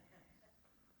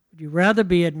 Would you rather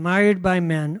be admired by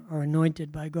men or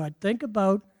anointed by God? Think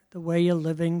about the way you're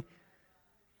living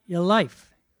your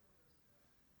life.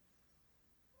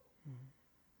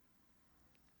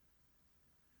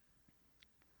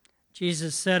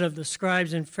 Jesus said of the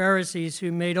scribes and Pharisees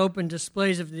who made open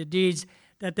displays of their deeds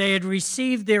that they had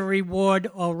received their reward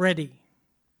already.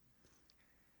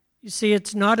 You see,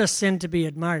 it's not a sin to be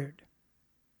admired.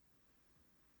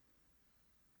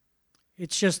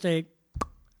 It's just a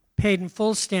paid in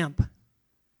full stamp.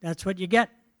 That's what you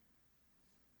get.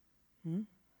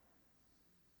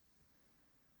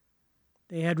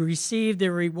 They had received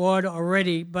their reward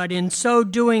already, but in so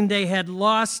doing they had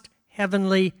lost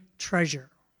heavenly treasure.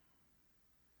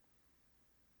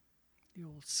 The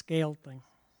old scale thing.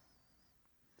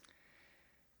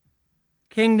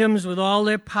 Kingdoms with all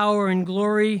their power and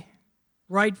glory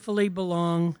rightfully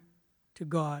belong to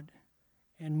God,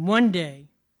 and one day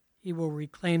He will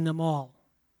reclaim them all.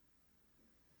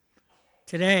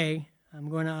 Today, I'm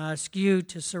going to ask you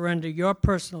to surrender your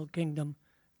personal kingdom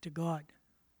to God.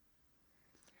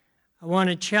 I want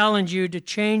to challenge you to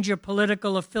change your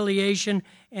political affiliation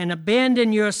and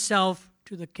abandon yourself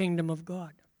to the kingdom of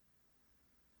God.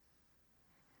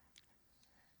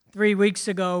 3 weeks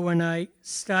ago, when I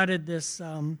started this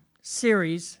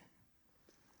series,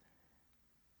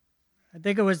 I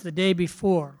think it was the day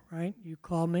before, right? You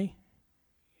called me.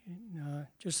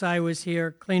 Josiah was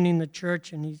here cleaning the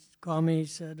church, and he called me. He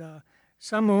said,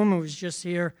 some woman was just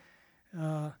here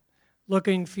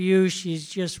looking for you. She's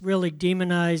just really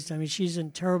demonized. I mean, she's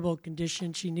in terrible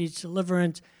condition. She needs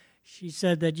deliverance. She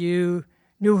said that you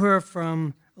knew her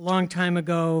from a long time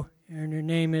ago, and her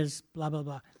name is blah, blah,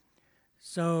 blah.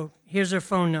 So here's her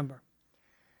phone number.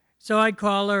 So I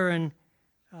call her, and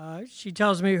she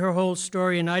tells me her whole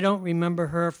story, and I don't remember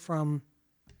her from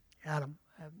Adam.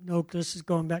 I have no clue. This is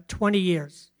going back 20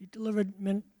 years. He delivered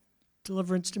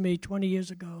deliverance to me 20 years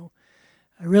ago.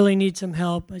 I really need some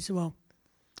help. I said, well,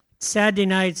 it's Saturday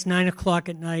night. It's 9 o'clock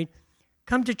at night.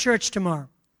 Come to church tomorrow.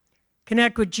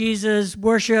 Connect with Jesus,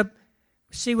 worship,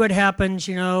 see what happens,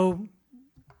 We'll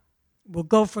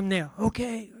go from there.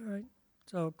 Okay, all right.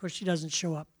 So, of course, she doesn't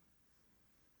show up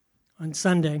on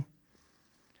Sunday.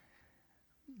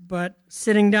 But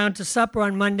sitting down to supper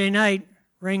on Monday night,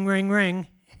 ring, ring, ring.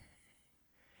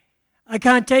 I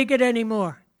can't take it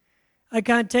anymore. I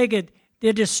can't take it.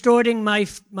 They're distorting my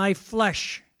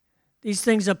flesh. These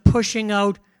things are pushing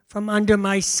out from under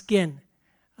my skin.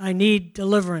 I need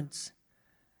deliverance.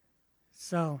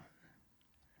 So,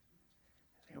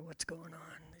 what's going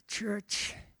on? The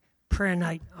church, prayer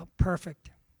night. Oh, perfect.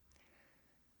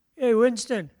 Hey,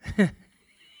 Winston,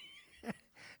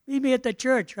 meet me at the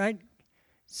church, right?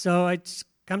 So I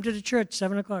come to the church,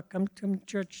 7 o'clock, come to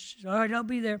church. All right, I'll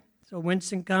be there. So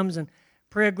Winston comes, and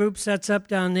prayer group sets up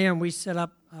down there, and we set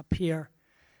up here.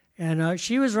 And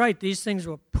she was right. These things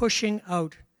were pushing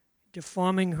out,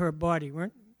 deforming her body.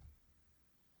 Weren't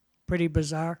pretty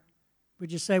bizarre?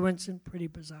 Would you say, Winston? Pretty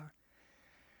bizarre.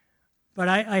 But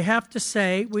I have to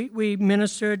say, we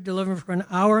ministered, delivered for an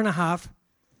hour and a half.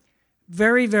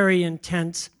 Very, very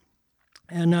intense,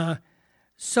 and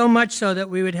so much so that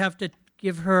we would have to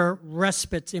give her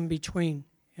respites in between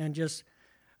and just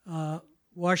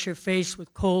wash her face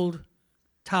with cold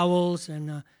towels,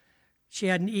 and she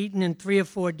hadn't eaten in 3 or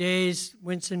 4 days.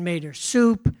 Winston made her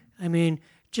soup. I mean,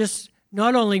 just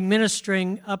not only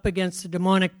ministering up against the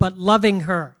demonic, but loving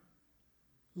her.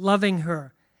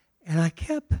 And I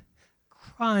kept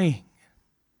crying.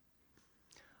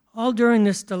 All during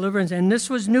this deliverance, and this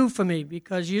was new for me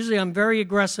because usually I'm very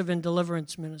aggressive in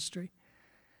deliverance ministry.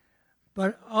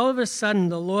 But all of a sudden,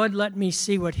 the Lord let me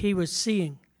see what He was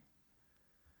seeing.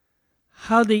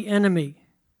 How the enemy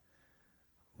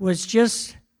was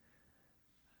just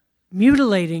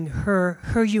mutilating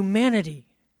her humanity.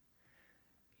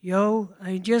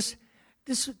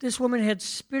 This woman had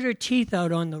spit her teeth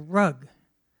out on the rug.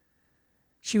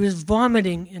 She was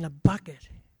vomiting in a bucket.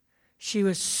 She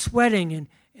was sweating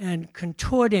and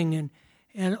contorting,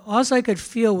 and all I could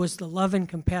feel was the love and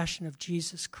compassion of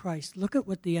Jesus Christ. Look at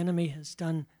what the enemy has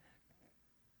done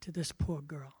to this poor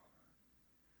girl.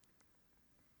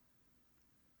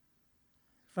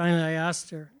 Finally, I asked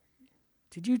her,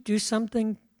 did you do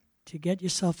something to get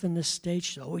yourself in this stage?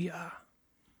 She said, oh, yeah.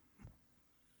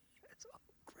 That's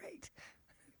great.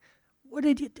 What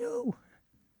did you do?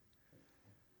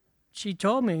 She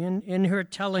told me, and in her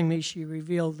telling me, she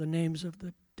revealed the names of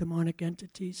the demonic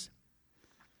entities.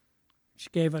 She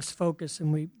gave us focus,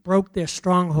 and we broke their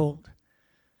stronghold.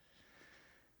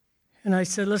 And I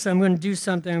said, listen, I'm going to do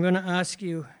something. I'm going to ask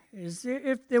you,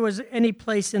 if there was any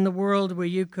place in the world where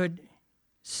you could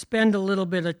spend a little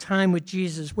bit of time with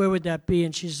Jesus, where would that be?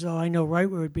 And she said, oh, I know right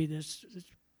where it would be. This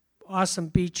awesome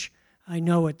beach, I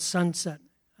know, at sunset.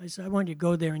 I said, I want you to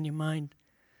go there in your mind.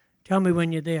 Tell me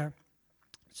when you're there.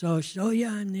 So she said, oh,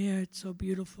 yeah, I'm there. It's so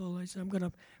beautiful. I said, I'm going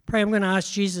to pray. I'm going to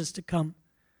ask Jesus to come.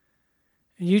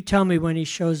 And you tell me when he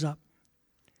shows up.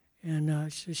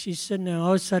 And so she's sitting there.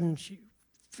 All of a sudden, she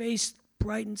face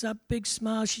brightens up, big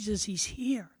smile. She says, he's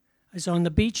here. I was on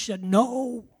the beach. She said,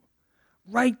 no,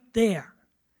 right there.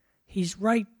 He's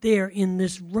right there in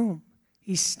this room.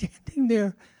 He's standing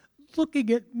there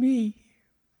looking at me,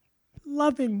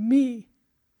 loving me.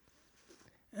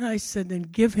 And I said, then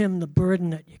give him the burden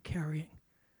that you're carrying.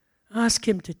 Ask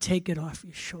him to take it off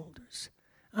your shoulders.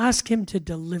 Ask him to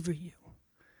deliver you.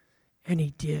 And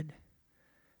he did.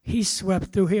 He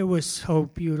swept through. It was so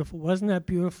beautiful. Wasn't that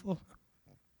beautiful?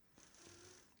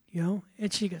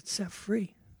 And she got set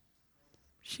free.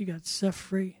 She got set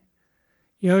free.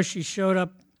 She showed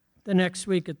up the next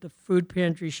week at the food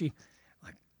pantry. She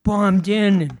bombed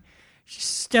in, and she's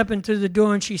stepping through the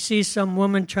door, and she sees some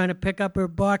woman trying to pick up her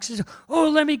boxes. Oh,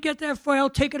 let me get that for you. I'll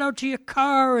take it out to your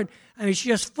car. And she's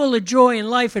just full of joy in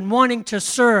life and wanting to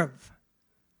serve.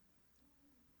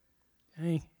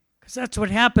 Because that's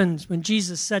what happens when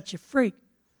Jesus sets you free.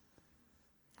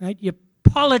 Right? Your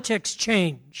politics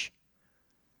change.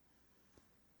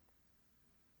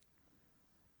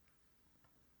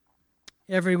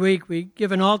 Every week we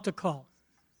give an altar call.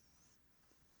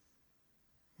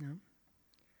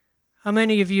 How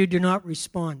many of you do not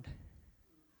respond?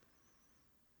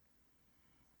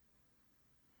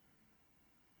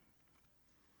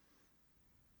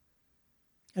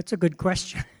 That's a good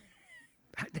question.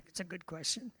 I think it's a good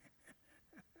question.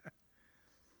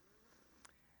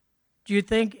 Do you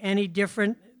think any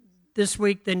different this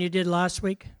week than you did last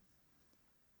week?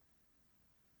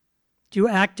 Do you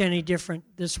act any different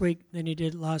this week than you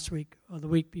did last week or the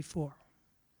week before?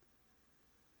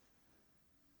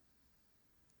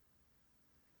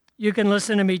 You can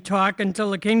listen to me talk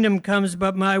until the kingdom comes,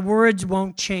 but my words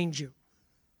won't change you.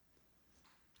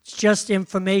 It's just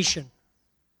information.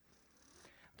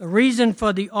 The reason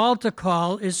for the altar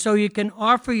call is so you can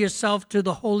offer yourself to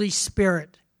the Holy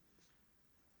Spirit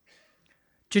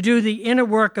to do the inner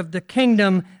work of the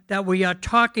kingdom that we are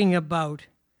talking about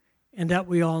and that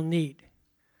we all need.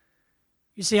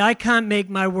 You see, I can't make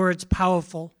my words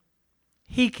powerful.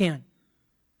 He can.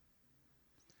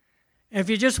 If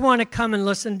you just want to come and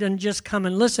listen, then just come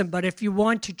and listen. But if you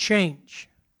want to change,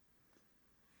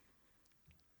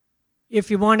 if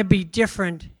you want to be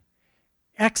different,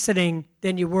 exiting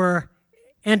than you were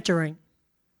entering,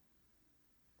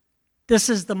 this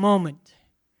is the moment,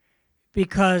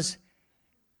 because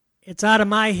it's out of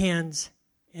my hands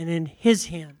and in his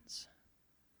hands.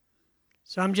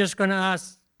 So I'm just going to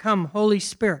ask, come, Holy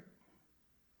Spirit.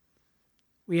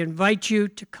 We invite you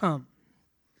to come.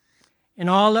 In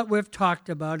all that we've talked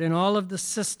about, in all of the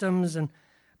systems and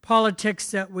politics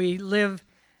that we live,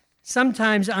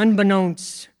 sometimes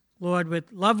unbeknownst, Lord,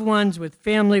 with loved ones, with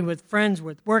family, with friends,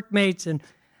 with workmates, and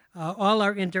all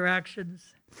our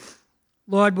interactions,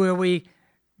 Lord, where we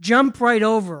jump right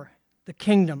over the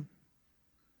kingdom,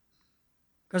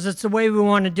 because it's the way we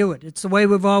want to do it. It's the way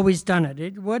we've always done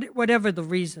it. Whatever the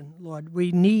reason, Lord,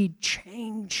 we need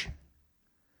change.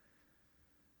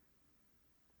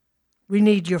 We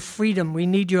need your freedom. We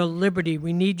need your liberty.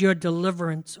 We need your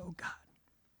deliverance, oh God.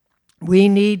 We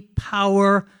need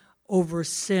power over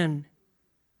sin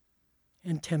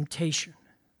and temptation.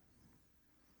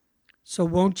 So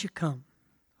won't you come,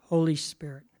 Holy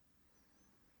Spirit,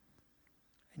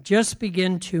 and just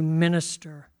begin to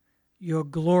minister your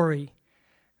glory,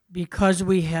 because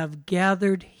we have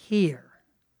gathered here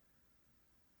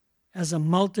as a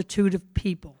multitude of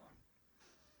people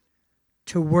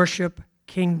to worship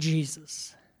King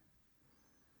Jesus.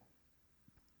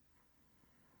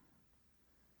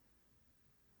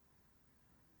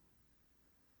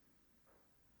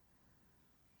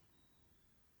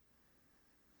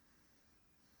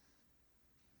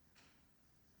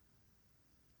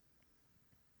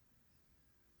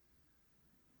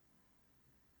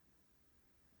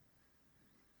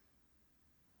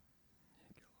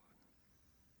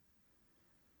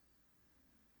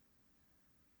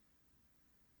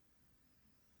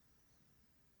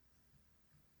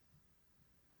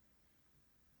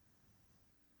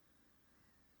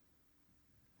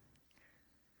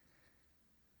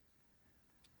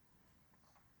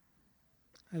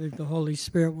 I think the Holy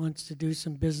Spirit wants to do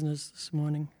some business this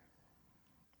morning.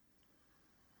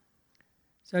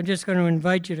 So I'm just going to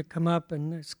invite you to come up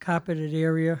in this carpeted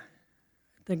area.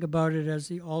 Think about it as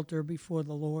the altar before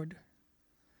the Lord.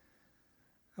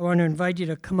 I want to invite you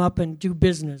to come up and do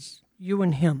business, you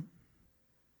and Him.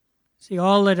 See,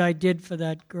 all that I did for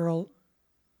that girl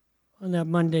on that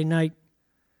Monday night,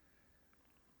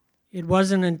 it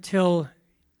wasn't until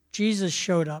Jesus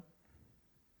showed up,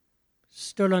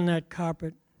 stood on that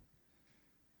carpet,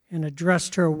 and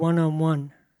addressed her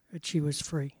one-on-one that she was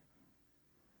free.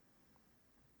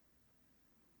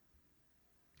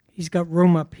 He's got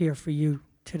room up here for you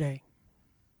today.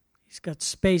 He's got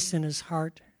space in His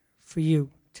heart for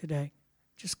you today.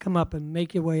 Just come up and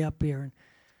make your way up here and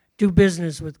do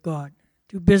business with God.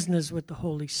 Do business with the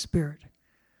Holy Spirit.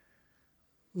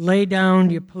 Lay down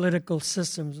your political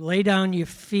systems. Lay down your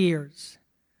fears.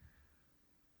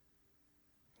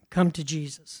 Come to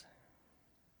Jesus.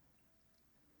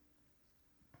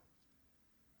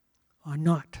 Or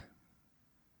not.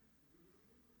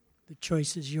 The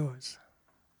choice is yours.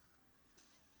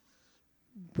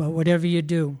 But whatever you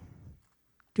do,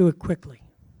 do it quickly.